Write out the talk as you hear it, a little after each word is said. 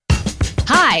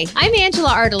Hi, I'm Angela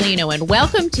Ardolino, and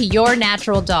welcome to Your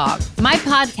Natural Dog, my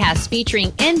podcast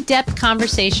featuring in-depth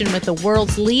conversation with the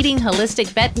world's leading holistic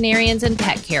veterinarians and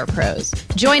pet care pros.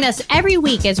 Join us every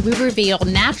week as we reveal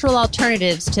natural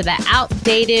alternatives to the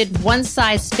outdated,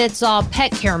 one-size-fits-all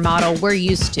pet care model we're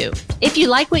used to. If you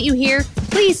like what you hear,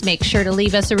 please make sure to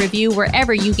leave us a review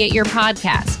wherever you get your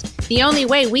podcast. The only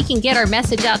way we can get our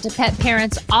message out to pet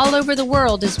parents all over the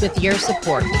world is with your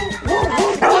support.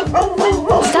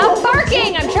 Stop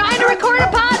barking! I'm trying to record a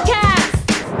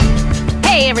podcast!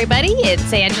 Hey everybody,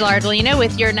 it's Angela Ardolino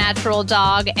with Your Natural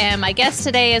Dog, and my guest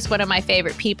today is one of my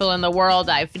favorite people in the world.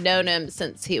 I've known him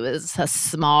since he was a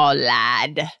small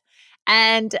lad,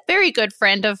 and a very good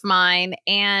friend of mine,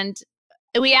 and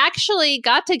we actually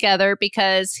got together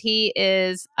because he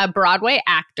is a Broadway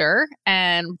actor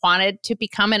and wanted to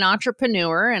become an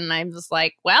entrepreneur. And I was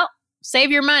like, well, save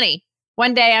your money.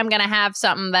 One day I'm going to have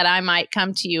something that I might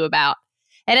come to you about.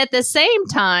 And at the same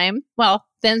time, well,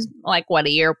 then like a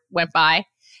year went by.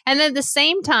 And then at the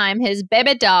same time, his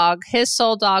baby dog, his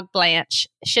soul dog, Blanche,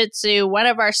 Shih Tzu, one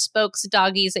of our spokes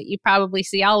doggies that you probably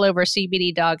see all over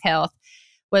CBD Dog Health,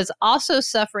 was also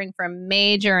suffering from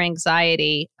major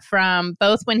anxiety from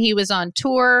both when he was on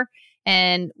tour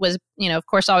and was, of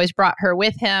course, always brought her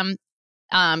with him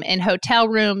in hotel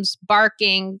rooms,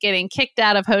 barking, getting kicked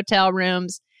out of hotel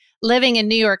rooms, living in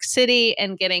New York City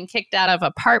and getting kicked out of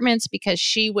apartments because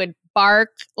she would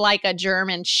bark like a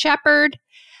German shepherd.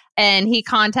 And he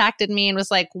contacted me and was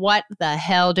like, what the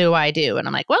hell do I do? And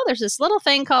I'm like, well, there's this little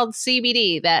thing called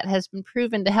CBD that has been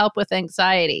proven to help with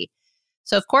anxiety.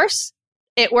 So, of course,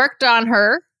 it worked on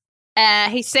her.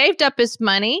 He saved up his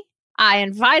money. I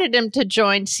invited him to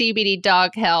join CBD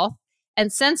Dog Health,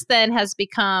 and since then has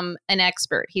become an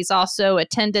expert. He's also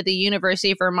attended the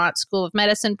University of Vermont School of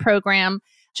Medicine program,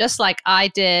 just like I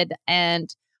did.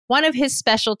 And one of his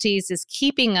specialties is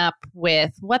keeping up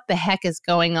with what the heck is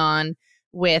going on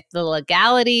with the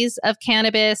legalities of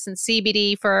cannabis and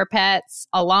CBD for our pets,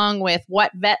 along with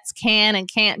what vets can and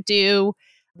can't do,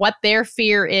 what their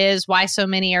fear is, why so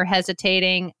many are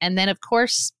hesitating. And then, of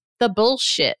course, the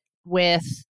bullshit with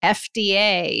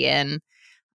FDA and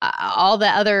all the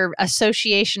other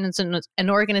associations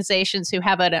and organizations who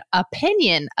have an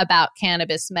opinion about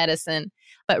cannabis medicine,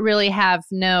 but really have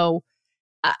no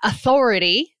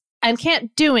authority and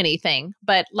can't do anything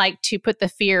but like to put the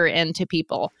fear into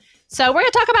people. So we're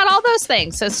going to talk about all those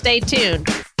things. So stay tuned.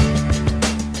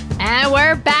 And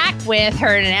we're back with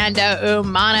Hernando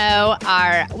Umana,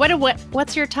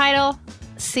 what's your title?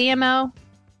 CMO?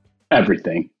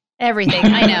 Everything. Everything.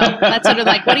 I know. That's sort of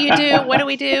like, what do you do? What do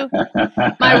we do?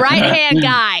 My right-hand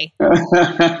guy.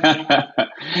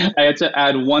 I had to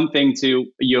add one thing to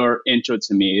your intro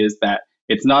to me is that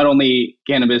it's not only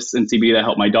cannabis and CBD that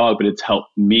helped my dog, but it's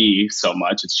helped me so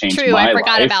much. It's changed my life. True, I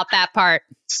forgot about that part.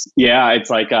 Yeah,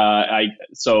 it's like,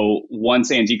 so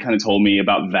once Angie kind of told me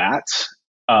about that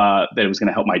it was going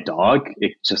to help my dog,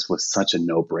 it just was such a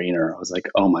no-brainer. I was like,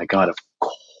 oh my God, of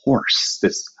course,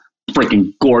 this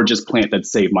freaking gorgeous plant that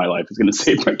saved my life is going to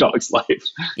save my dog's life.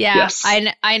 Yeah, yes.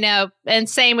 I know. And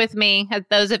same with me.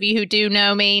 Those of you who do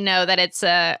know me know that it's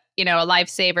a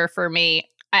lifesaver for me.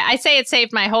 I say it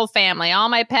saved my whole family, all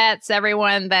my pets,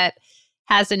 everyone that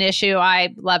has an issue.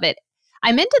 I love it.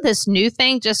 I'm into this new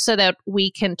thing just so that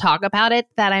we can talk about it,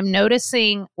 that I'm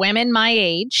noticing women my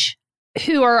age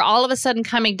who are all of a sudden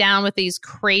coming down with these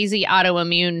crazy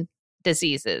autoimmune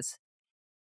diseases.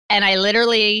 And I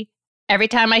literally, every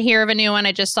time I hear of a new one,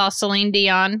 I just saw Celine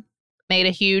Dion made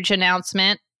a huge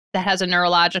announcement that has a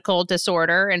neurological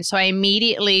disorder. And so I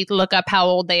immediately look up how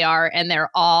old they are, and they're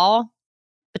all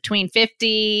between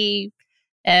 50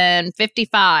 and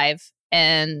 55,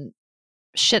 and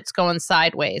shit's going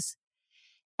sideways.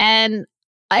 And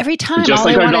every time, just all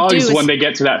like I our want to do dogs is when they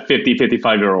get to that 50,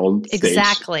 55-year-old stage.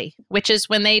 Exactly, which is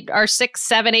when they are 6,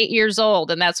 7, 8 years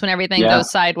old, and that's when everything goes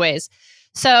sideways.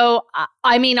 So,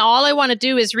 I mean, all I want to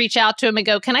do is reach out to him and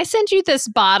go, can I send you this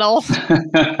bottle?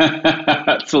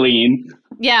 Celine.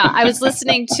 Yeah, I was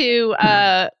listening to,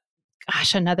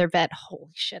 another vet.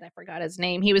 Holy shit, I forgot his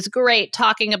name. He was great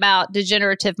talking about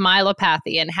degenerative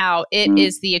myelopathy and how it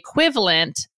is the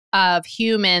equivalent of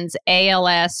humans'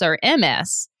 ALS or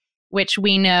MS, which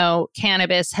we know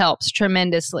cannabis helps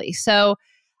tremendously. So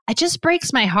it just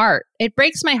breaks my heart. It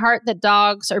breaks my heart that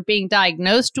dogs are being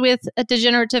diagnosed with a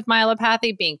degenerative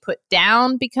myelopathy, being put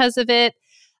down because of it,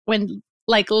 when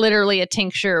like literally a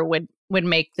tincture would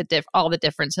make all the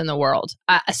difference in the world.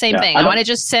 Same thing. I want to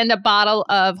just send a bottle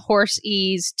of Horse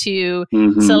Ease to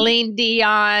Celine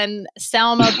Dion,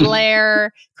 Selma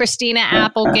Blair, Christina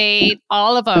Applegate.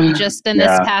 All of them just in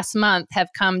this past month have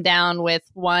come down with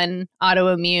one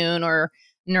autoimmune or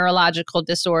neurological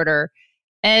disorder.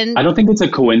 And I don't think it's a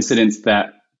coincidence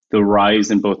that the rise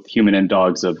in both human and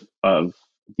dogs of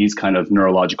these kind of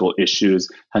neurological issues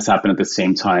has happened at the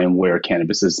same time where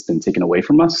cannabis has been taken away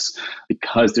from us,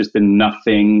 because there's been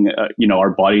nothing, our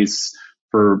bodies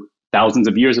for thousands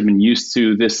of years have been used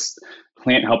to this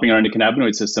plant helping our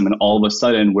endocannabinoid system, and all of a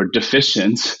sudden we're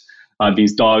deficient.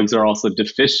 These dogs are also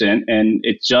deficient, and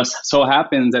it just so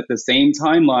happens at the same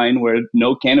timeline where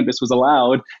no cannabis was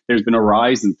allowed, there's been a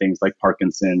rise in things like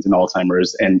Parkinson's and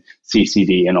Alzheimer's and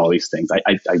CCD and all these things.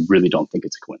 I really don't think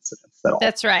it's a coincidence at all.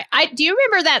 That's right. Do you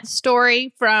remember that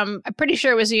story from, I'm pretty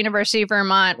sure it was the University of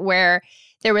Vermont, where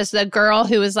there was the girl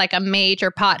who was like a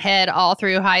major pothead all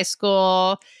through high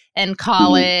school and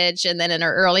college. And then in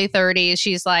her early 30s,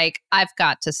 she's like, I've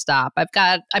got to stop.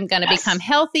 I'm going to become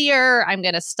healthier. I'm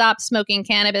going to stop smoking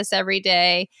cannabis every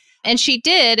day. And she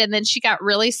did. And then she got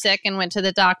really sick and went to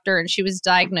the doctor, and she was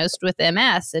diagnosed with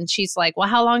MS. And she's like, well,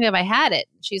 how long have I had it?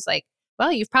 And she's like,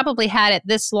 well, you've probably had it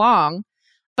this long,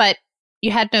 but you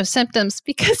had no symptoms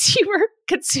because you were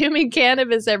consuming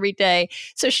cannabis every day.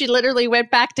 So she literally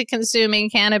went back to consuming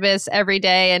cannabis every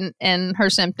day, and her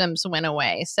symptoms went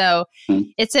away. So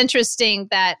it's interesting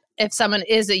that if someone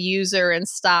is a user and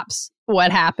stops,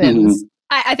 what happens?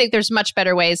 I think there's much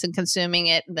better ways in consuming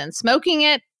it than smoking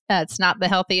it. It's not the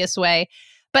healthiest way.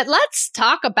 But let's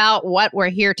talk about what we're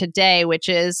here today, which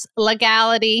is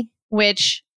legality,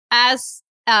 which, as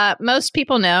most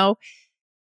people know,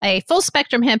 a full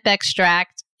spectrum hemp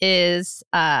extract is,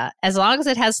 as long as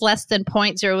it has less than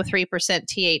 0.03%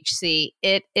 THC,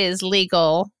 it is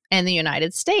legal in the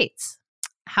United States.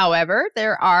 However,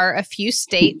 there are a few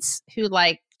states who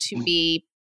like to be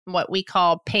what we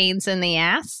call pains in the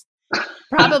ass,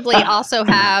 probably also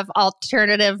have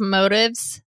alternative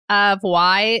motives of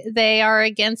why they are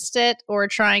against it or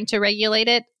trying to regulate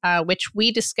it, which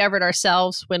we discovered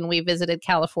ourselves when we visited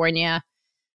California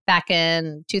back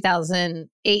in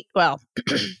 2008. Well,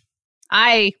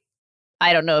 I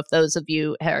don't know if those of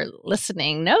you who are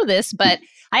listening know this, but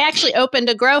I actually opened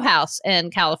a grow house in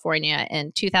California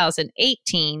in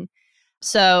 2018.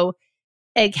 So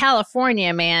in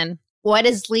California, man, what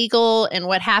is legal and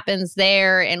what happens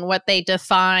there and what they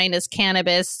define as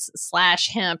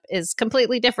cannabis/hemp is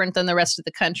completely different than the rest of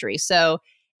the country. So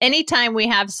anytime we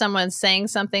have someone saying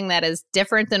something that is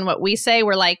different than what we say,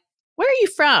 we're like, where are you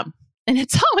from? And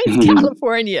it's always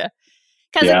California.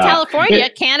 Because in California,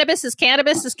 cannabis is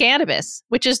cannabis is cannabis,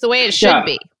 which is the way it should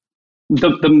be.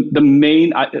 The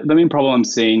main problem I'm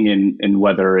seeing in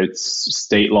whether it's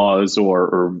state laws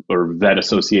or vet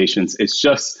associations, it's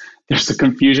just there's a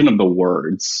confusion of the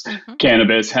words.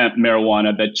 Cannabis, hemp,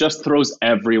 marijuana, that just throws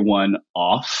everyone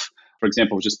off. For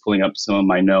example, just pulling up some of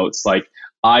my notes, like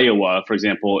Iowa, for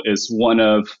example, is one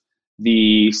of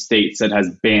the states that has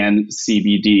banned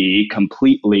CBD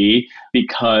completely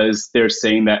because they're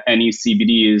saying that any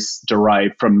CBD is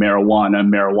derived from marijuana.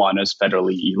 Marijuana is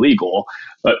federally illegal.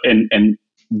 But and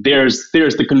there's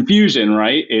the confusion,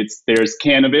 right? There's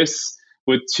cannabis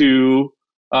with two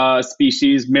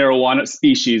species, marijuana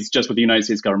species, just what the United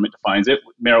States government defines it,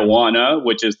 marijuana,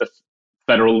 which is the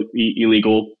federal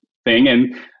illegal thing,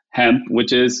 and hemp,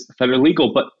 which is federally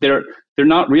legal. But they're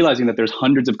not realizing that there's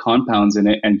hundreds of compounds in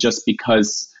it, and just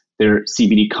because their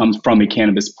CBD comes from a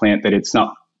cannabis plant, that it's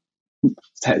not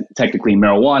technically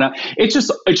marijuana. It's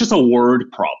just a word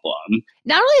problem.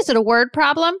 Not only is it a word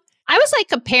problem, I was like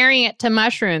comparing it to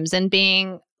mushrooms and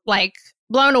being like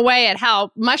blown away at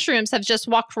how mushrooms have just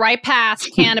walked right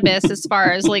past cannabis as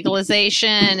far as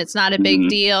legalization. It's not a big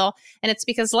deal, and it's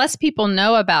because less people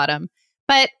know about them.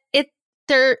 But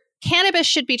cannabis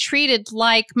should be treated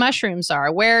like mushrooms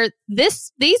are, where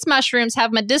these mushrooms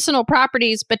have medicinal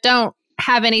properties but don't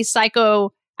have any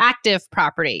psychoactive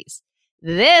properties.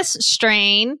 This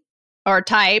strain or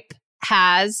type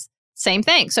has same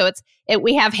thing. So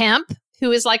we have hemp,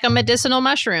 who is like a medicinal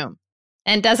mushroom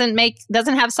and doesn't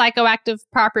have psychoactive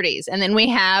properties. And then we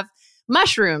have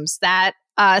mushrooms that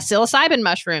psilocybin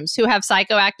mushrooms who have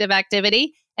psychoactive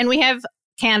activity, and we have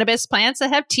cannabis plants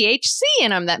that have THC in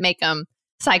them that make them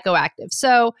psychoactive.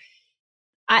 So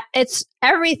it's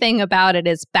everything about it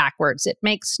is backwards. It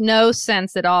makes no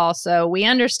sense at all. So we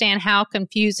understand how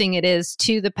confusing it is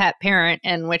to the pet parent,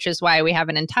 and which is why we have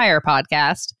an entire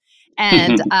podcast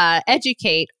and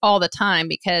educate all the time,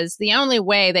 because the only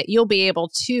way that you'll be able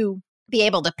to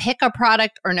pick a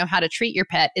product or know how to treat your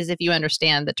pet is if you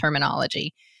understand the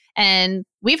terminology. And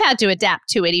we've had to adapt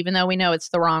to it, even though we know it's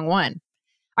the wrong one.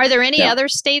 Are there any other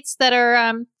states that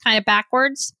are kind of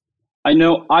backwards? I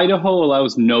know Idaho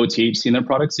allows no THC in their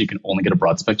products, so you can only get a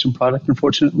broad spectrum product,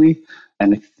 unfortunately.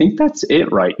 And I think that's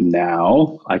it right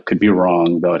now. I could be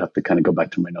wrong, though. I'd have to kind of go back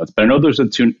to my notes. But I know there's a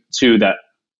two that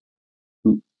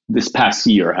this past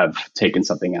year have taken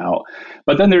something out.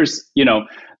 But then here's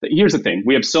the thing.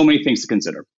 We have so many things to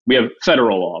consider. We have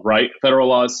federal law, right? Federal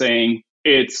law is saying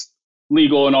it's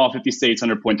legal in all 50 states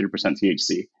under 0.3%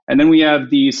 THC. And then we have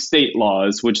these state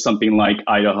laws, which something like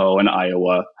Idaho and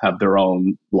Iowa have their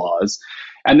own laws.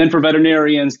 And then for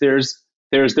veterinarians, there's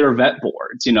their vet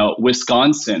boards.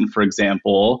 Wisconsin, for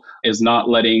example, is not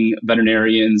letting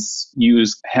veterinarians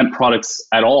use hemp products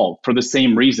at all for the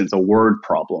same reasons, a word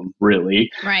problem,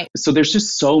 really. Right. So there's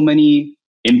just so many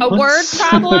inputs. A word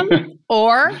problem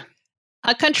or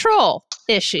a control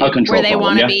issue where they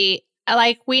want to be,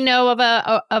 like we know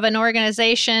of an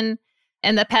organization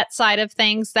in the pet side of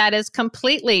things that is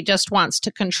completely just wants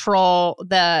to control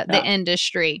the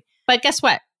industry. But guess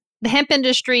what? The hemp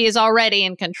industry is already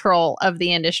in control of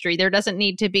the industry. There doesn't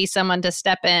need to be someone to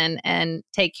step in and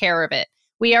take care of it.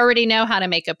 We already know how to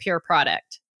make a pure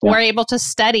product. Yeah. We're able to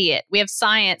study it. We have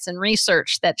science and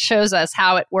research that shows us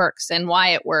how it works and why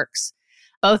it works.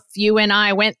 Both you and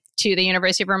I went to the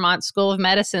University of Vermont School of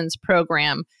Medicine's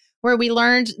program where we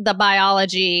learned the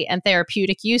biology and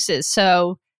therapeutic uses.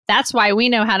 So that's why we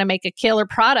know how to make a killer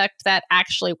product that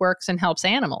actually works and helps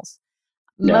animals.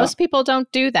 Yeah. Most people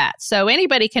don't do that. So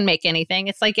anybody can make anything.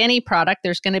 It's like any product.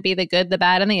 There's going to be the good, the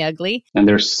bad, and the ugly. And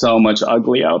there's so much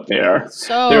ugly out there.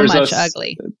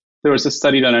 Ugly. There was a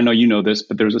study done, I know you know this,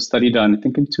 but there was a study done, I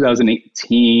think in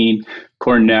 2018,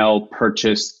 Cornell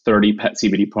purchased 30 pet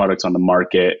CBD products on the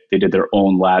market. They did their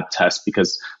own lab test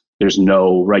because there's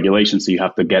no regulation. So you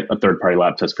have to get a third-party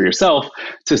lab test for yourself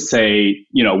to say,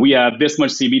 we have this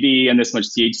much CBD and this much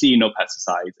THC, no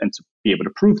pesticides. And to be able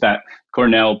to prove that,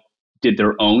 Cornell did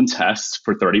their own tests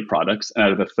for 30 products. And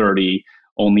out of the 30,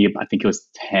 only, I think it was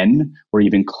 10 were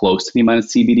even close to the amount of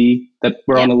CBD that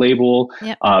were on the label.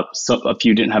 Yep. So a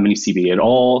few didn't have any CBD at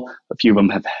all. A few of them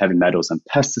have heavy metals and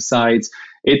pesticides.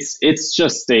 It's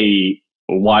just a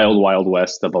wild, wild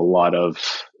west of a lot of,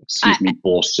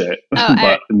 bullshit.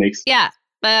 But it makes... Yeah.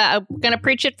 I'm going to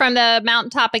preach it from the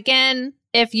mountaintop again.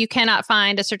 If you cannot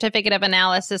find a certificate of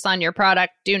analysis on your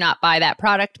product, do not buy that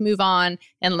product. Move on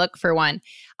and look for one.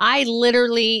 I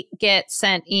literally get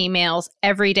sent emails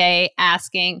every day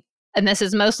asking, and this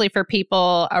is mostly for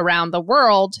people around the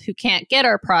world who can't get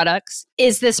our products,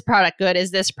 is this product good?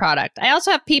 Is this product? I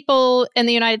also have people in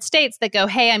the United States that go,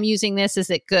 hey, I'm using this. Is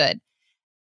it good?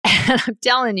 And I'm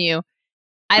telling you,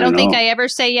 I don't think I ever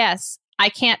say yes. I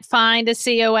can't find a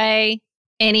COA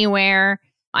anywhere.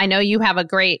 I know you have a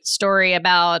great story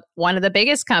about one of the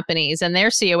biggest companies and their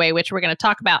COA, which we're going to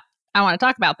talk about. I want to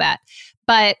talk about that.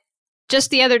 But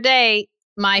just the other day,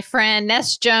 my friend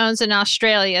Ness Jones in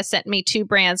Australia sent me 2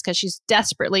 brands because she's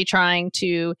desperately trying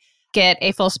to get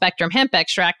a full spectrum hemp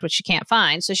extract, which she can't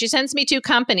find. So she sends me 2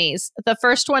 companies. The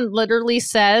first one literally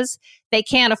says they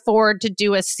can't afford to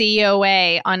do a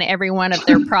COA on every one of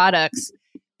their products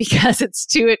because it's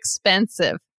too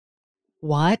expensive.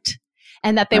 What?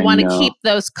 And that they want to keep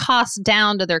those costs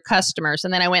down to their customers.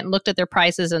 And then I went and looked at their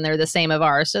prices and they're the same of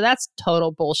ours. So that's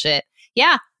total bullshit.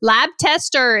 Yeah, lab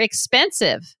tests are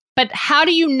expensive. But how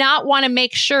do you not want to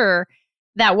make sure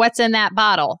that what's in that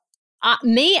bottle?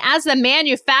 Me as the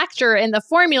manufacturer and the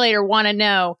formulator want to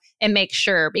know and make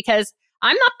sure, because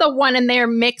I'm not the one in there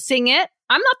mixing it.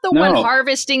 I'm not the one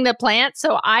harvesting the plant.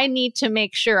 So I need to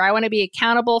make sure. I want to be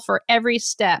accountable for every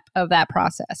step of that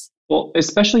process. Well,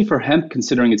 especially for hemp,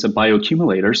 considering it's a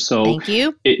bioaccumulator. So, thank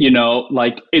you.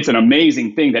 It's an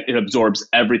amazing thing that it absorbs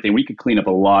everything. We could clean up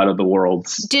a lot of the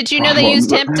world's Did you know they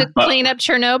used hemp to clean up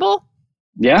Chernobyl?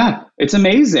 Yeah, it's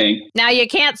amazing. Now, you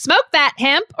can't smoke that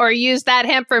hemp or use that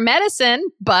hemp for medicine,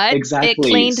 but it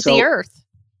cleaned the earth.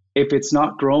 If it's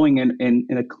not growing in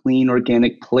a clean,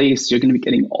 organic place, you're going to be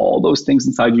getting all those things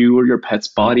inside you or your pet's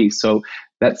body. So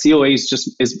that COA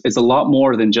is a lot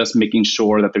more than just making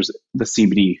sure that there's the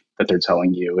CBD that they're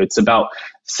telling you. It's about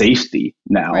safety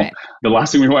now. Right. The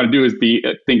last thing we want to do is be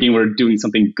thinking we're doing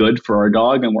something good for our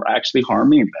dog and we're actually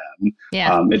harming them.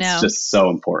 Yeah, it's just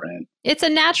so important. It's a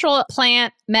natural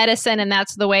plant medicine, and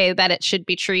that's the way that it should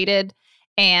be treated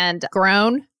and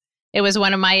grown. It was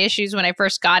one of my issues when I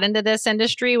first got into this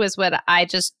industry was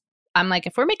I'm like,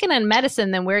 if we're making a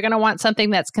medicine, then we're going to want something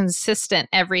that's consistent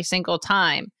every single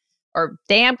time. Or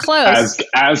damn close.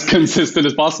 As consistent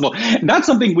as possible. And that's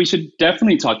something we should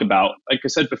definitely talk about. Like I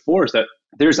said before, is that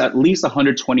there's at least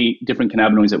 120 different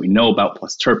cannabinoids that we know about,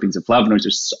 plus terpenes and flavonoids.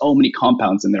 There's so many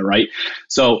compounds in there, right?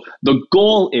 So the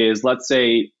goal is, let's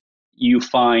say you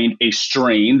find a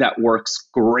strain that works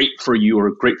great for you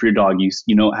or great for your dog. It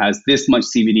has this much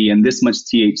CBD and this much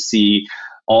THC.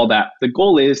 all that. The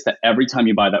goal is that every time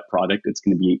you buy that product, it's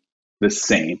going to be the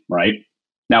same, right?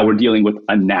 Now we're dealing with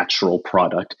a natural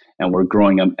product and we're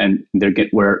growing them, and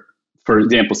we're, for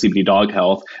example, CBD dog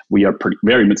health, we are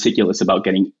very meticulous about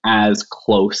getting as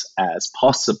close as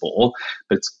possible,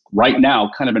 but it's right now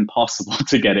kind of impossible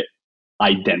to get it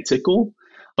identical.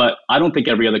 But I don't think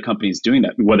every other company is doing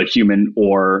that, whether human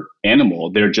or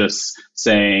animal. They're just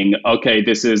saying, okay,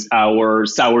 this is our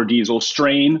sour diesel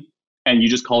strain, and you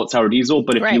just call it sour diesel.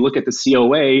 But if you look at the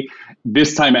COA,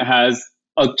 this time it has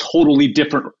a totally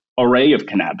different array of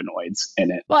cannabinoids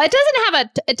in it. Well,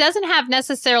 it doesn't have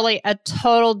necessarily a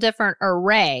total different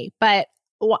array, but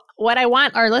what I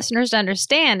want our listeners to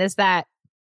understand is that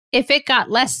if it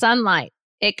got less sunlight,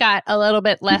 it got a little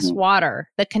bit less water,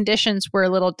 the conditions were a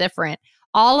little different.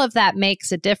 All of that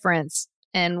makes a difference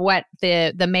in what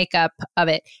the makeup of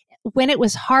it when it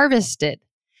was harvested.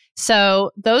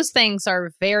 So those things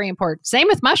are very important. Same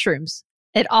with mushrooms.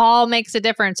 It all makes a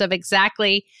difference of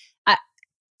exactly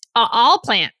all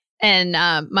plant and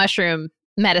mushroom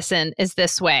medicine is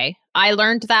this way. I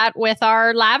learned that with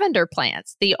our lavender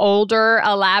plants. The older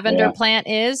a lavender plant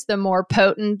is, the more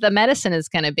potent the medicine is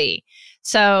going to be.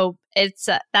 So it's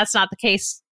that's not the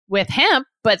case with hemp,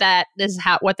 but that is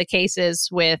what the case is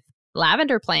with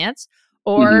lavender plants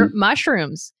or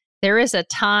mushrooms. There is a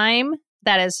time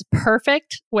that is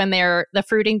perfect when the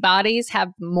fruiting bodies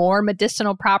have more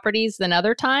medicinal properties than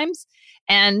other times,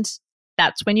 and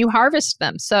that's when you harvest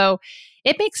them. So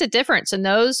it makes a difference. And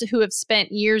those who have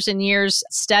spent years and years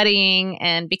studying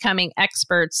and becoming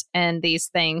experts in these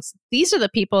things, these are the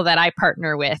people that I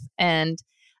partner with. And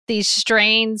these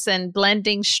strains and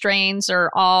blending strains are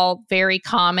all very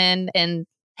common in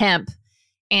hemp.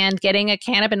 And getting a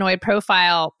cannabinoid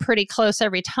profile pretty close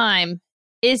every time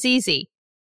is easy.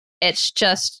 It's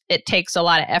just, it takes a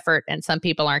lot of effort, and some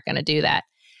people aren't going to do that.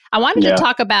 I wanted to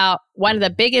talk about one of the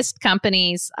biggest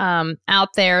companies out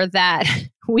there that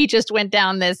we just went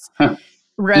down this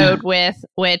road with,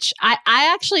 which I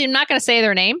actually am not going to say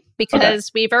their name because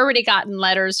we've already gotten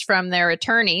letters from their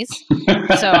attorneys.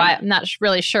 So I'm not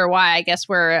really sure why. I guess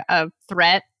we're a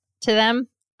threat to them.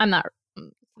 I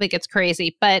think it's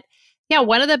crazy. But yeah,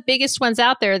 one of the biggest ones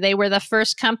out there, they were the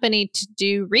first company to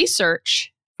do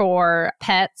research for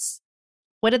pets.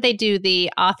 What did they do?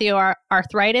 The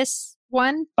osteoarthritis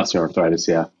one? Osteoarthritis,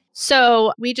 yeah.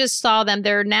 So we just saw them.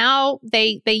 They're now,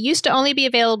 they used to only be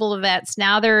available to vets.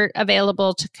 Now they're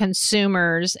available to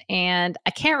consumers. And I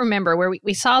can't remember where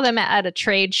we saw them at a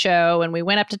trade show, and we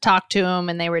went up to talk to them,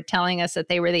 and they were telling us that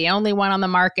they were the only one on the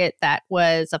market that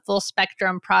was a full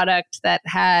spectrum product that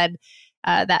had,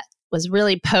 that was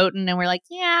really potent. And we're like,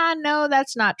 yeah, no,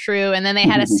 that's not true. And then they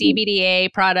had a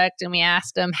CBDA product, and we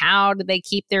asked them, how did they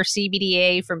keep their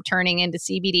CBDA from turning into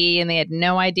CBD? And they had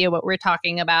no idea what we're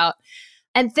talking about.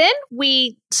 And then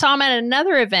we saw them at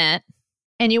another event,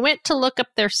 and you went to look up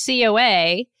their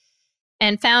COA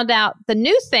and found out the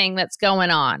new thing that's going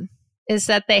on is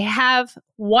that they have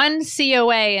one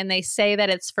COA, and they say that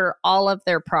it's for all of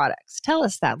their products. Tell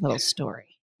us that little story.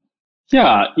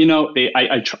 Yeah,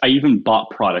 I even bought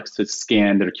products to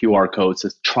scan their QR codes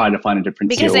to try to find a different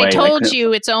because COA. Because they told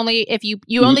you it's only if you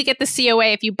only get the COA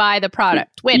if you buy the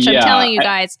product, which I'm telling you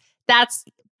guys, that's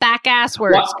back ass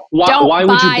words. Why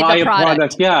would you buy a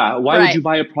product? Yeah, why would you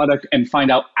buy a product and find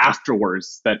out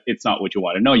afterwards that it's not what you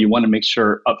want to know? You want to make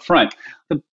sure up front.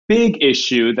 The big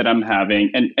issue that I'm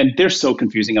having, and they're so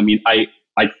confusing. I mean, I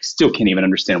still can't even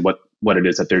understand what it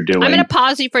is that they're doing. I'm going to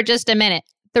pause you for just a minute.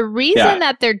 The reason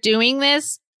that they're doing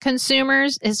this,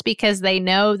 consumers, is because they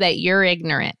know that you're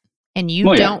ignorant and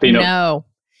you don't know.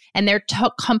 And they're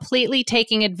completely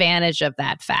taking advantage of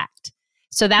that fact.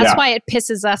 So that's why it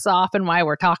pisses us off and why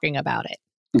we're talking about it.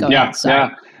 Go ahead,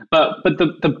 sorry. But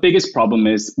the biggest problem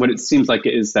is what it seems like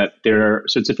is that their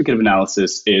certificate of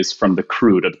analysis is from the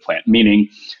crude of the plant. Meaning,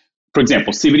 for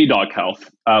example, CBD dog health,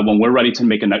 when we're ready to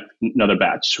make another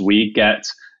batch, we get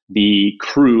the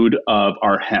crude of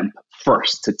our hemp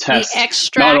first to test. The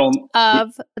extract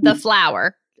of the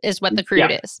flower is what the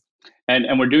crude is.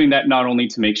 And we're doing that not only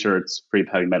to make sure it's free of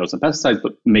heavy metals and pesticides,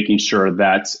 but making sure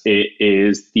that it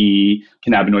is the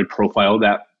cannabinoid profile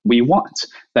that we want.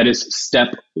 That is step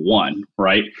one,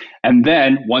 right? And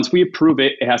then once we approve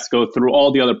it, it has to go through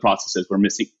all the other processes. We're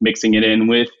mixing it in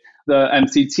with the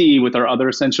MCT, with our other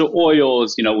essential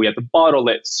oils. We have to bottle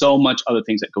it, so much other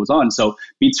things that goes on. So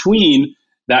between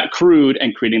that crude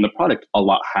and creating the product, a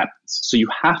lot happens. So you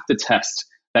have to test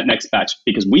that next batch,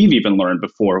 because we've even learned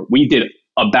before, we did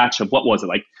a batch of, what was it,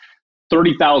 like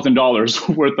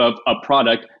 $30,000 worth of a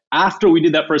product. After we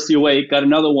did that first COA, got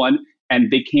another one, and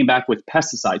they came back with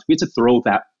pesticides. We had to throw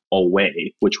that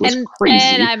away, which was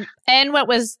crazy. And what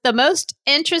was the most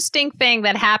interesting thing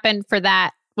that happened for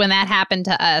that, when that happened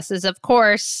to us, is, of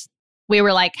course, we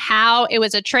were like, how it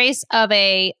was a trace of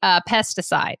a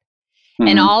pesticide.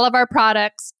 And all of our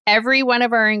products, every one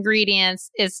of our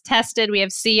ingredients is tested. We have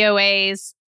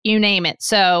COAs, you name it.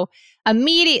 So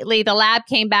immediately the lab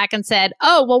came back and said,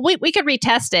 oh, well, we could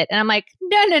retest it. And I'm like,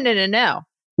 no.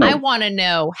 I want to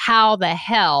know how the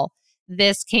hell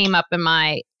this came up in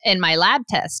my lab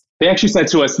test. They actually said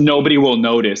to us, nobody will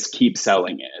notice, keep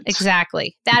selling it.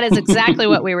 Exactly. That is exactly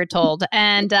what we were told.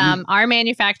 And our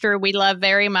manufacturer, we love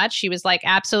very much. She was like,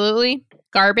 absolutely,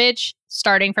 garbage,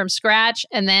 starting from scratch.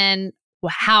 And then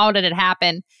how did it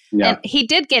happen? Yeah. And he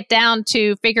did get down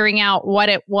to figuring out what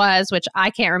it was, which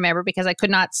I can't remember because I could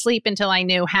not sleep until I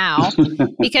knew how,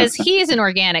 because he is an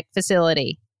organic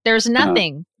facility. There's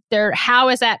nothing there. How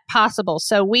is that possible?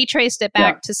 So we traced it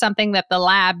back to something that the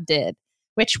lab did,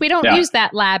 which we don't use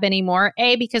that lab anymore.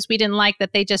 A, because we didn't like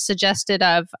that they just suggested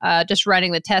of just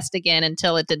running the test again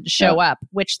until it didn't show up,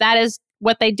 which that is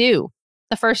what they do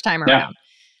the first time around.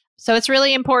 So it's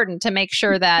really important to make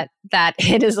sure that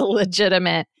it is a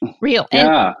legitimate, real.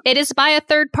 And it is by a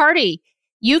third party.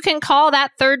 You can call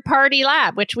that third party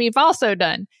lab, which we've also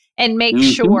done, and make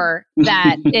sure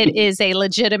that it is a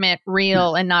legitimate,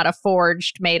 real, and not a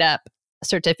forged, made up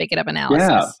certificate of analysis.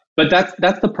 Yeah. But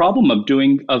that's the problem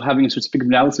of having a certificate of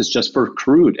analysis just for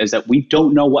crude, is that we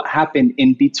don't know what happened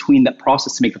in between that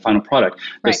process to make the final product.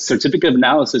 The certificate of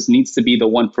analysis needs to be the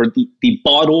one for the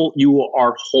bottle you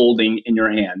are holding in your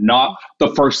hand, not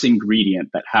the first ingredient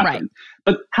that happened.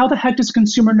 But how the heck does a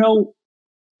consumer know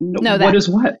what is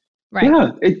what? Right.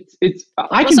 Yeah,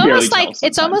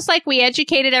 it's almost like we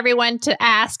educated everyone to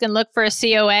ask and look for a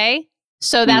COA.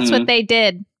 So that's what they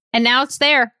did. And now it's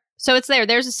there. So it's there.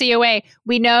 There's a COA.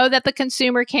 We know that the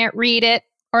consumer can't read it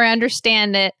or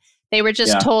understand it. They were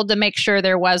just told to make sure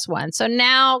there was one. So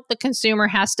now the consumer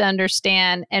has to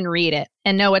understand and read it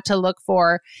and know what to look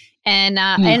for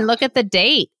and look at the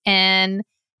date. And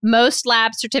most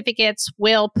lab certificates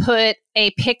will put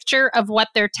a picture of what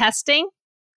they're testing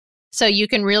so you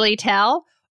can really tell.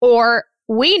 Or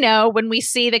we know when we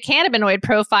see the cannabinoid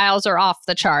profiles are off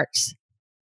the charts.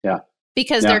 Yeah.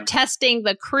 Because they're testing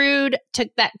the crude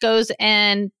that goes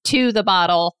into the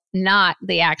bottle, not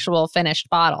the actual finished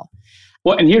bottle.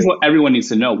 Well, and here's what everyone needs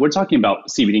to know. We're talking about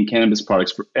CBD and cannabis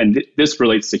products, and this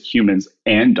relates to humans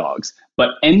and dogs. But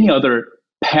any other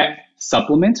pet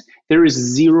supplement, there is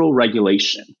zero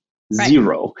regulation. Right.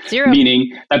 Zero.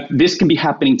 Meaning that this can be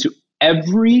happening to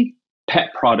every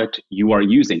pet product you are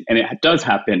using. And it does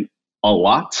happen a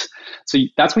lot. So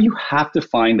that's why you have to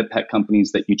find the pet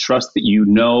companies that you trust, that you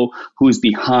know who's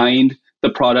behind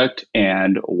the product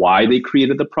and why they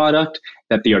created the product,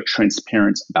 that they are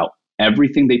transparent about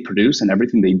everything they produce and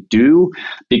everything they do,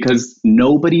 because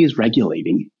nobody is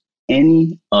regulating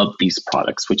any of these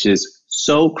products, which is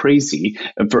so crazy.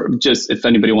 For just, if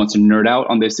anybody wants to nerd out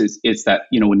on this, it's that,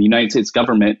 when the United States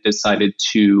government decided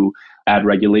to add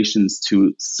regulations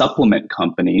to supplement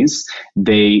companies,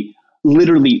 they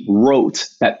literally wrote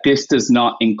that this does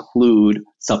not include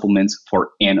supplements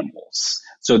for animals.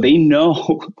 So they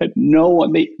know that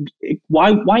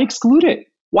why exclude it?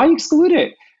 Why exclude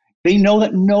it? They know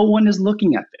that no one is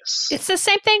looking at this. It's the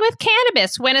same thing with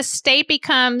cannabis. When a state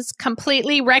becomes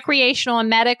completely recreational and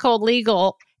medical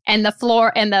legal, and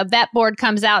the vet board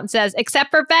comes out and says, except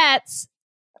for vets.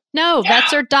 No,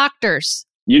 vets are doctors.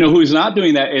 You know who's not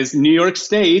doing that is New York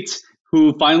State,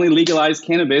 who finally legalized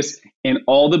cannabis. In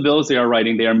all the bills they are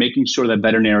writing, they are making sure that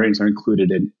veterinarians are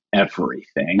included in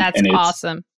everything. That's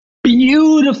awesome.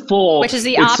 Beautiful. Which is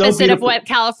the opposite of what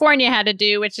California had to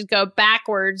do, which is go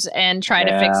backwards and try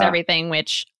to fix everything,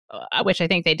 which I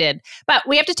think they did. But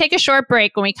we have to take a short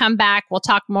break. When we come back, we'll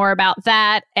talk more about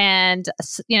that and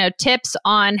tips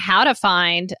on how to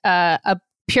find a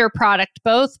pure product,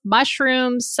 both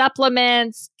mushrooms,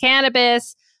 supplements,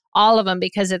 cannabis, all of them,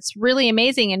 because it's really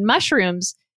amazing. In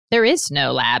mushrooms, there is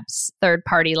no labs,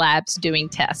 third-party labs doing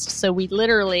tests. So we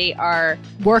literally are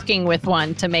working with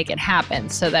one to make it happen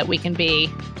so that we can be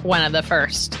one of the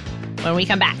first. When we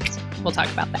come back, we'll talk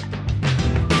about that.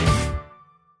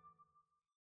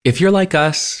 If you're like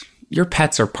us, your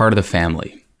pets are part of the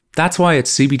family. That's why at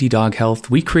CBD Dog Health,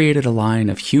 we created a line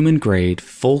of human-grade,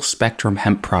 full-spectrum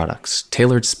hemp products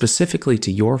tailored specifically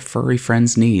to your furry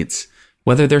friend's needs.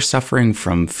 Whether they're suffering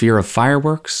from fear of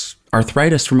fireworks,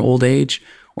 arthritis from old age,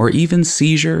 or even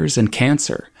seizures and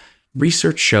cancer,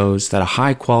 research shows that a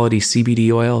high-quality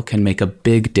CBD oil can make a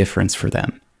big difference for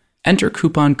them. Enter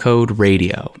coupon code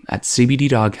RADIO at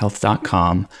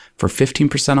cbddoghealth.com for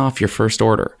 15% off your first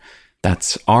order.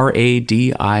 That's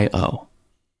RADIO.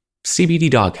 CBD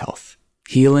Dog Health,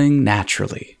 healing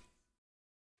naturally.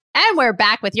 And we're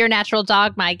back with your natural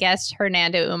dog, my guest,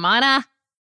 Hernando Umana.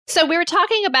 So we were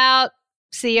talking about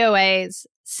COAs.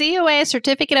 COA,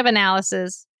 certificate of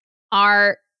analysis,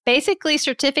 are basically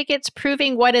certificates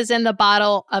proving what is in the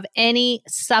bottle of any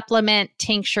supplement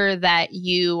tincture that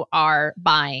you are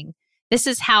buying. This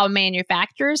is how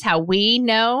manufacturers, how we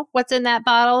know what's in that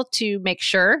bottle to make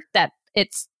sure that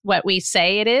it's what we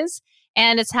say it is.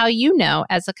 And it's how you know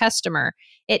as a customer.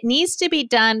 It needs to be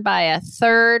done by a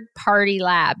third-party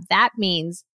lab. That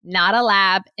means not a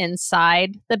lab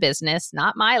inside the business,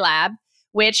 not my lab,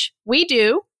 which we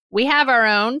do. We have our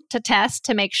own to test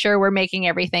to make sure we're making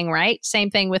everything right. Same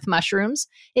thing with mushrooms.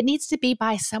 It needs to be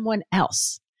by someone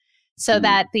else so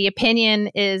that the opinion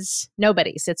is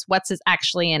nobody's. It's what's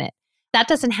actually in it. That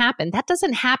doesn't happen. That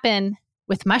doesn't happen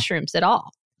with mushrooms at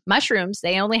all. Mushrooms,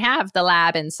 they only have the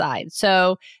lab inside.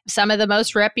 So some of the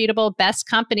most reputable, best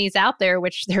companies out there,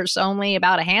 which there's only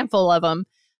about a handful of them,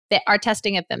 that are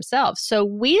testing it themselves. So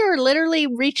we are literally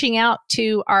reaching out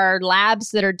to our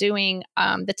labs that are doing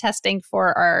the testing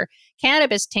for our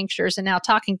cannabis tinctures and now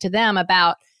talking to them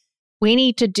about we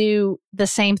need to do the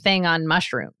same thing on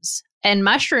mushrooms. And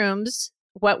mushrooms,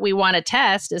 what we want to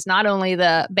test is not only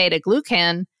the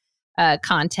beta-glucan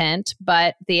content,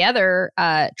 but the other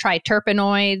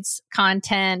triterpenoids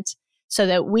content so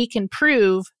that we can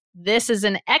prove this is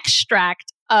an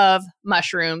extract of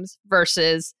mushrooms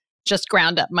versus just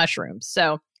ground up mushrooms.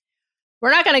 So we're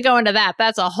not going to go into that.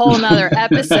 That's a whole nother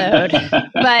episode.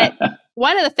 But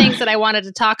one of the things that I wanted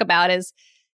to talk about is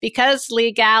because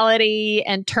legality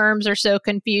and terms are so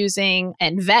confusing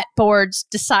and vet boards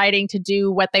deciding to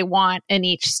do what they want in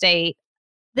each state,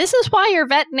 this is why your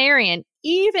veterinarian,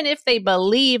 even if they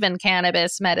believe in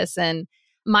cannabis medicine,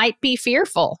 might be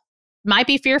fearful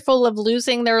of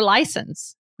losing their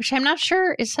license, which I'm not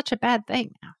sure is such a bad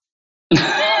thing now.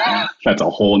 That's a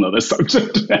whole nother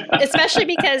subject. Especially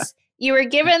because you were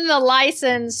given the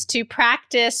license to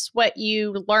practice what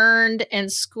you learned in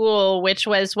school, which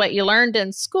was what you learned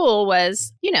in school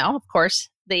was, of course,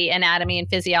 the anatomy and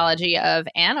physiology of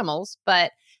animals,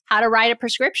 but how to write a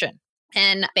prescription.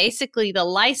 And basically the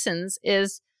license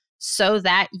is so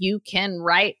that you can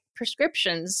write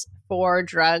prescriptions for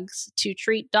drugs to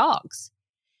treat dogs.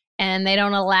 And they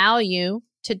don't allow you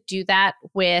to do that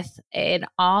with an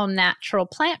all-natural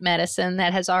plant medicine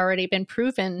that has already been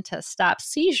proven to stop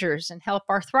seizures and help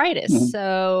arthritis. Mm-hmm.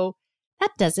 So that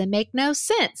doesn't make no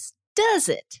sense, does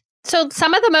it? So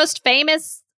some of the most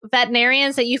famous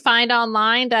veterinarians that you find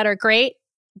online that are great,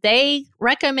 they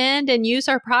recommend and use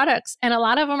our products. And a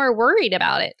lot of them are worried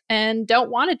about it and don't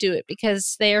want to do it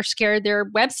because they are scared their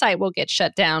website will get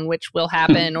shut down, which will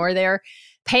happen, or their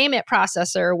payment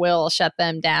processor will shut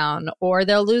them down, or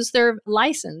they'll lose their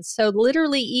license. So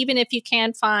literally, even if you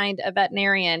can find a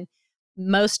veterinarian,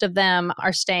 most of them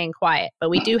are staying quiet.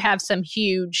 But we do have some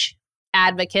huge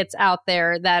advocates out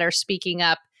there that are speaking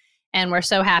up, and we're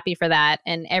so happy for that.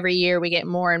 And every year we get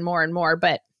more and more and more.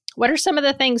 But what are some of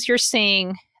the things you're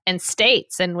seeing in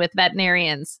states and with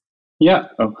veterinarians? Yeah.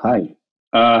 Oh, hi.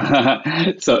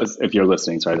 So if you're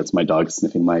listening, sorry, that's my dog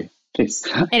sniffing my face.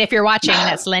 And if you're watching,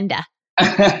 that's Linda.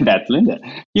 That's Linda.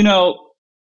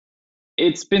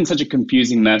 It's been such a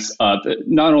confusing mess.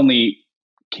 Not only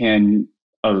can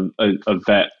a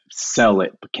vet sell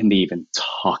it, but can they even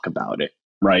talk about it,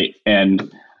 right?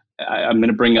 And I'm going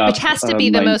to bring up... Which has to be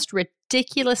the most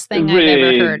ridiculous thing I've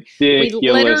ever heard. We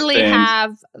literally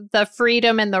have the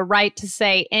freedom and the right to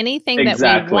say anything that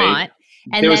we want.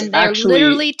 And then they're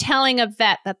literally telling a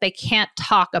vet that they can't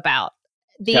talk about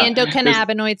the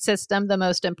endocannabinoid system, the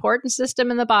most important system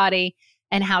in the body,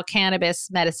 and how cannabis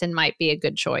medicine might be a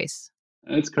good choice.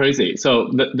 It's crazy.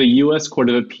 So the U.S. Court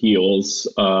of Appeals,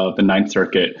 the Ninth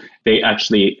Circuit, they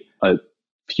actually, a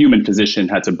human physician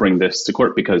had to bring this to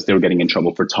court because they were getting in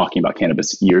trouble for talking about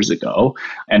cannabis years ago.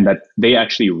 And that they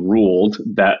actually ruled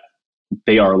that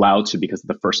they are allowed to, because of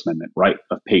the First Amendment right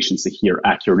of patients to hear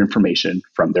accurate information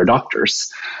from their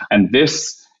doctors. And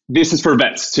this is for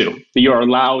vets too. You are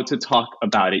allowed to talk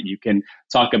about it. You can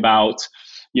talk about,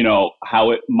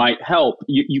 how it might help.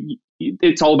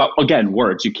 It's all about, again,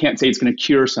 words. You can't say it's going to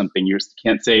cure something. You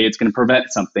can't say it's going to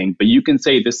prevent something, but you can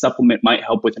say this supplement might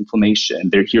help with inflammation.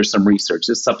 Here's some research.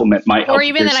 This supplement might help. Or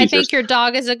even that I think your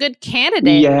dog is a good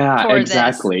candidate for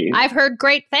exactly. this. I've heard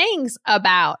great things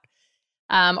about.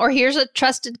 Or here's a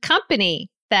trusted company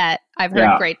that I've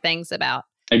heard great things about.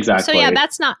 Exactly.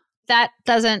 So that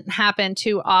doesn't happen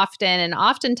too often. And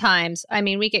oftentimes,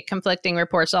 we get conflicting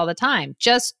reports all the time.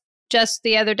 Just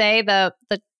the other day, the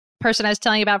person I was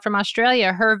telling you about from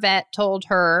Australia, her vet told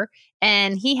her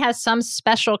and he has some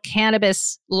special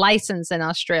cannabis license in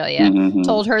Australia,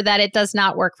 told her that it does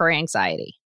not work for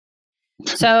anxiety.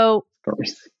 So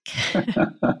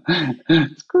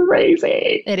it's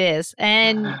crazy. It is.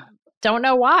 And don't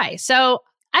know why. So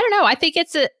I don't know. I think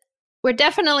we're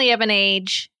definitely of an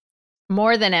age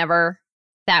more than ever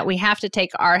that we have to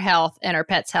take our health and our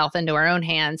pets' health into our own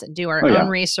hands and do our own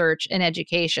research and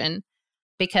education,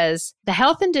 because the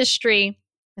health industry,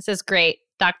 this is great.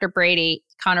 Dr. Brady,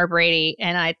 Connor Brady,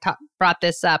 and I brought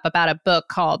this up about a book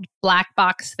called Black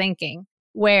Box Thinking,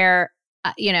 where,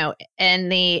 in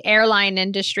the airline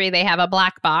industry, they have a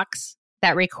black box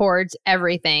that records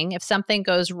everything. If something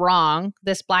goes wrong,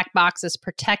 this black box is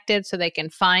protected so they can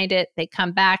find it. They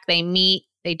come back, they meet,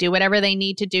 they do whatever they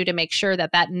need to do to make sure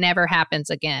that that never happens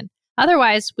again.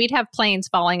 Otherwise, we'd have planes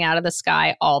falling out of the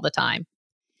sky all the time.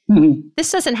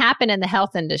 This doesn't happen in the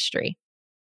health industry.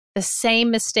 The same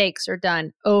mistakes are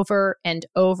done over and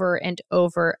over and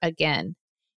over again.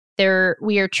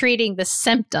 We are treating the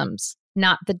symptoms,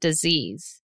 not the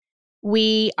disease.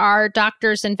 Our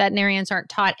doctors and veterinarians aren't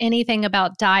taught anything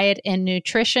about diet and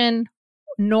nutrition,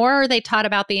 nor are they taught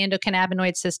about the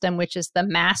endocannabinoid system, which is the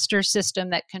master system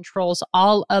that controls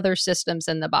all other systems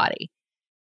in the body.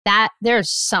 There's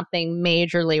something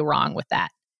majorly wrong with that.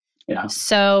 Yeah.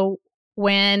 So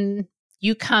when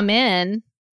you come in,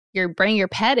 you bring your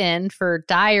pet in for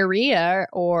diarrhea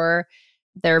or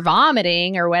they're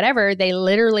vomiting or whatever, they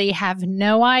literally have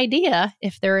no idea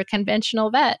if they're a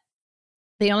conventional vet.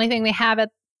 The only thing they have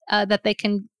that they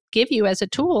can give you as a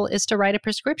tool is to write a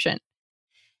prescription.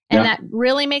 And that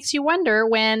really makes you wonder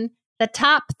when the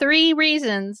top 3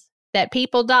 reasons that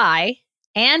people die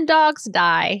and dogs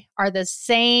die are the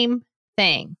same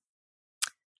thing: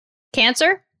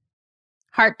 cancer,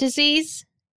 heart disease,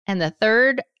 and the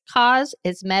third cause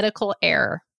is medical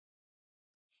error.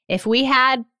 If we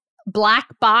had black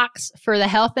box for the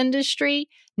health industry,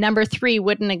 number 3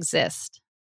 wouldn't exist.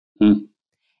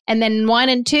 And then 1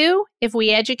 and 2, if we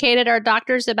educated our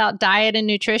doctors about diet and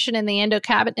nutrition and the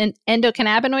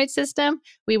endocannabinoid system,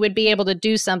 we would be able to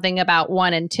do something about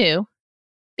 1 and 2,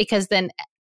 because then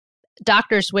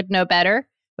doctors would know better,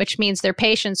 which means their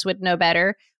patients would know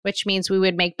better, which means we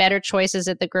would make better choices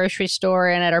at the grocery store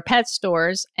and at our pet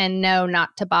stores and know not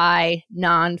to buy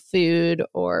non-food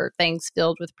or things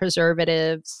filled with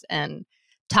preservatives and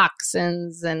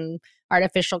toxins and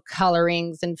artificial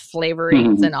colorings and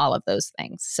flavorings and all of those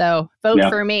things. So vote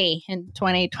for me in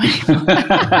 2020.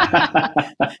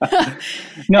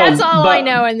 That's all I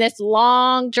know in this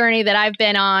long journey that I've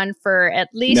been on for at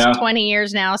least 20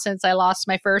 years now, since I lost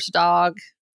my first dog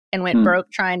and went broke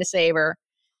trying to save her.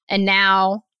 And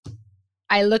now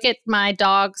I look at my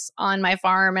dogs on my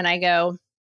farm and I go,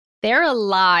 they're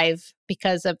alive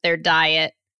because of their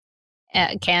diet,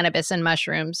 cannabis and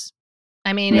mushrooms.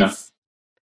 I mean, it's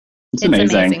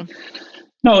amazing.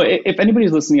 No, if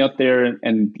anybody's listening out there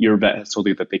and your vet has told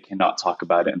you that they cannot talk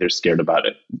about it and they're scared about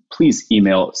it, please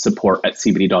email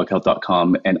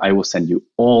support@cbddoghealth.com and I will send you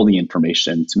all the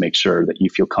information to make sure that you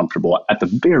feel comfortable, at the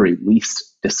very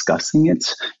least, discussing it.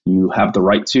 You have the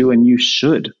right to, and you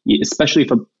should, especially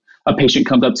if a patient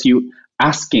comes up to you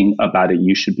asking about it,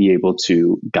 you should be able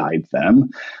to guide them.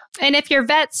 And if your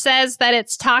vet says that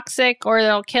it's toxic or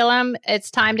they'll kill them,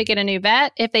 it's time to get a new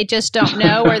vet. If they just don't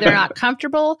know or they're not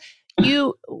comfortable,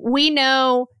 we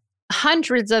know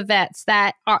hundreds of vets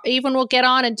that even will get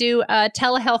on and do a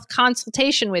telehealth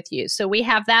consultation with you. So we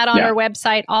have that on our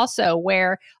website also,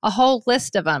 where a whole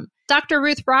list of them. Dr.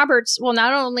 Ruth Roberts will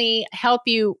not only help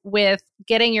you with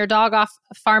getting your dog off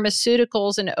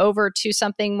pharmaceuticals and over to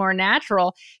something more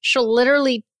natural, she'll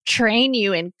literally train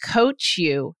you and coach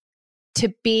you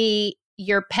to be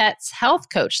your pet's health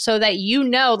coach so that you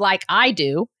know, like I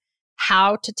do,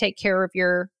 how to take care of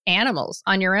your animals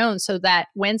on your own, so that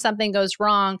when something goes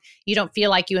wrong, you don't feel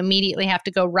like you immediately have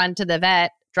to go run to the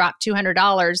vet, drop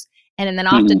 $200. And then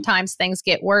oftentimes things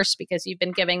get worse because you've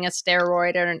been giving a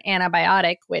steroid or an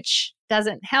antibiotic, which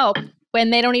doesn't help,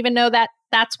 when they don't even know that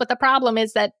that's what the problem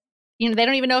is, that, they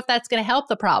don't even know if that's going to help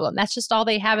the problem. That's just all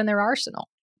they have in their arsenal.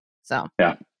 So,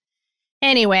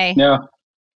 anyway,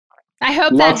 I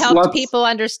hope that helped people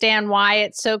understand why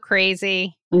it's so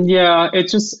crazy. Yeah,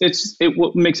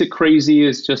 what makes it crazy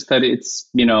is just that it's,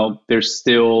 there's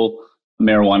still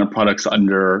marijuana products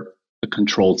under the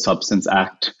Controlled Substance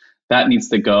Act. That needs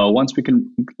to go. Once we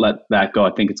can let that go,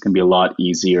 I think it's going to be a lot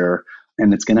easier,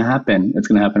 and it's going to happen. It's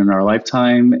going to happen in our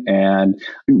lifetime. And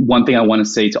one thing I want to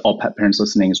say to all pet parents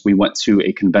listening is we went to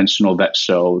a conventional vet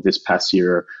show this past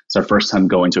year. It's our first time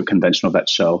going to a conventional vet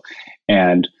show.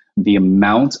 And the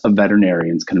amount of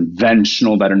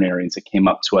conventional veterinarians that came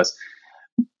up to us,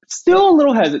 still a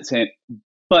little hesitant,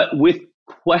 but with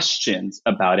questions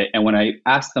about it. And when I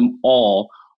asked them all,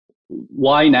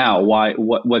 why now? Why?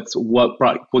 What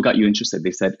got you interested?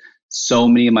 They said, so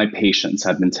many of my patients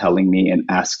have been telling me and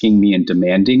asking me and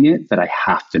demanding it that I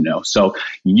have to know. So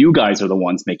you guys are the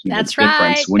ones making That's the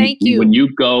difference. Right. Thank you. When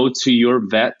you go to your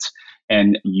vet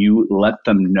and you let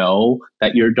them know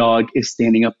that your dog is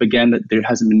standing up again, that there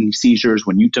hasn't been any seizures,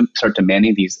 when you start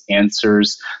demanding these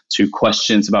answers to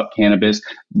questions about cannabis,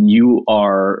 you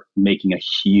are making a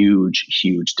huge,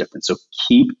 huge difference. So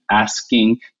keep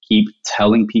asking, keep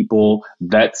telling people,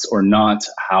 vets or not,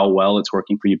 how well it's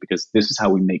working for you, because this is how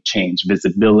we make change.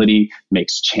 Visibility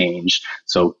makes change.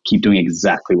 So keep doing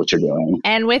exactly what you're doing.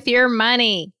 And with your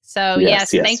money. So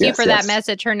yes, thank you for that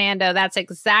message, Hernando. That's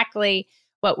exactly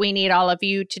what we need all of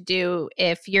you to do.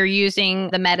 If you're using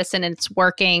the medicine and it's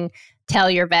working, tell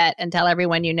your vet and tell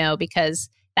everyone you know, because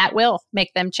that will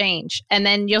make them change. And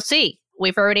then you'll see,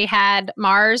 we've already had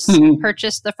Mars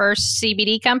purchase the first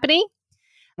CBD company.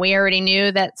 We already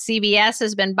knew that CVS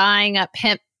has been buying up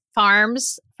hemp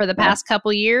farms for the past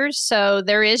couple years. So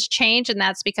there is change, and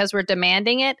that's because we're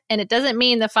demanding it. And it doesn't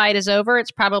mean the fight is over.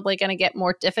 It's probably going to get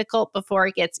more difficult before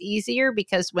it gets easier,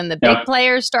 because when the big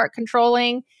players start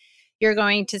controlling, you're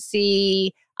going to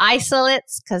see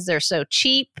isolates because they're so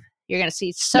cheap. You're going to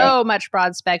see so much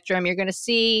broad spectrum. You're going to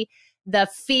see the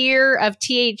fear of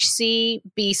THC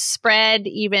be spread.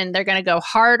 Even they're going to go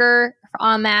harder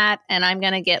on that, and I'm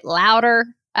going to get louder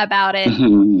about it.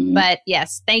 But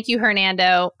yes, thank you,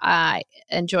 Hernando. I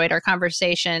enjoyed our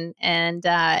conversation. And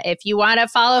if you want to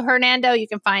follow Hernando, you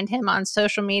can find him on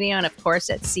social media and, of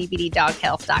course, at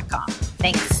cbddoghealth.com.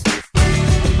 Thanks.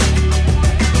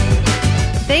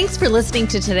 Thanks for listening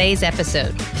to today's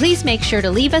episode. Please make sure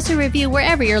to leave us a review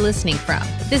wherever you're listening from.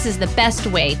 This is the best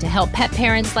way to help pet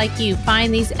parents like you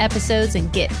find these episodes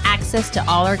and get access to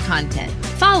all our content.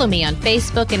 Follow me on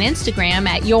Facebook and Instagram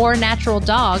at Your Natural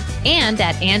Dog and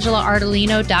at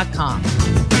AngelaArdolino.com.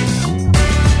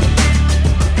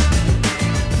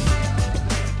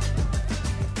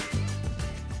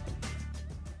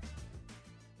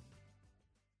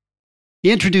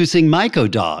 Introducing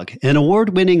MycoDog, an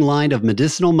award-winning line of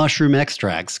medicinal mushroom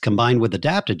extracts combined with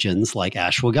adaptogens like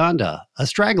ashwagandha,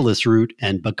 astragalus root,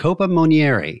 and Bacopa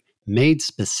monnieri, made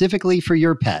specifically for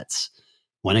your pets.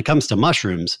 When it comes to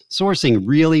mushrooms, sourcing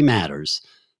really matters.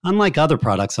 Unlike other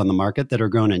products on the market that are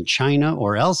grown in China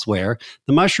or elsewhere,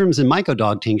 the mushrooms in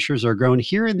MycoDog tinctures are grown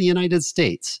here in the United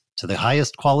States to the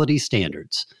highest quality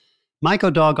standards.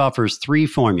 MycoDog offers 3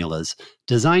 formulas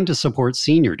designed to support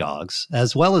senior dogs,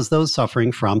 as well as those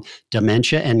suffering from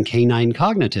dementia and canine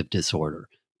cognitive disorder,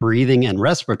 breathing and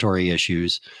respiratory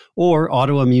issues, or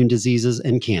autoimmune diseases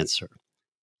and cancer.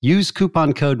 Use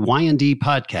coupon code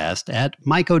YNDPodcast at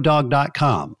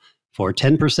mycodog.com for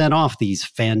 10% off these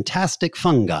fantastic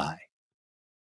fungi.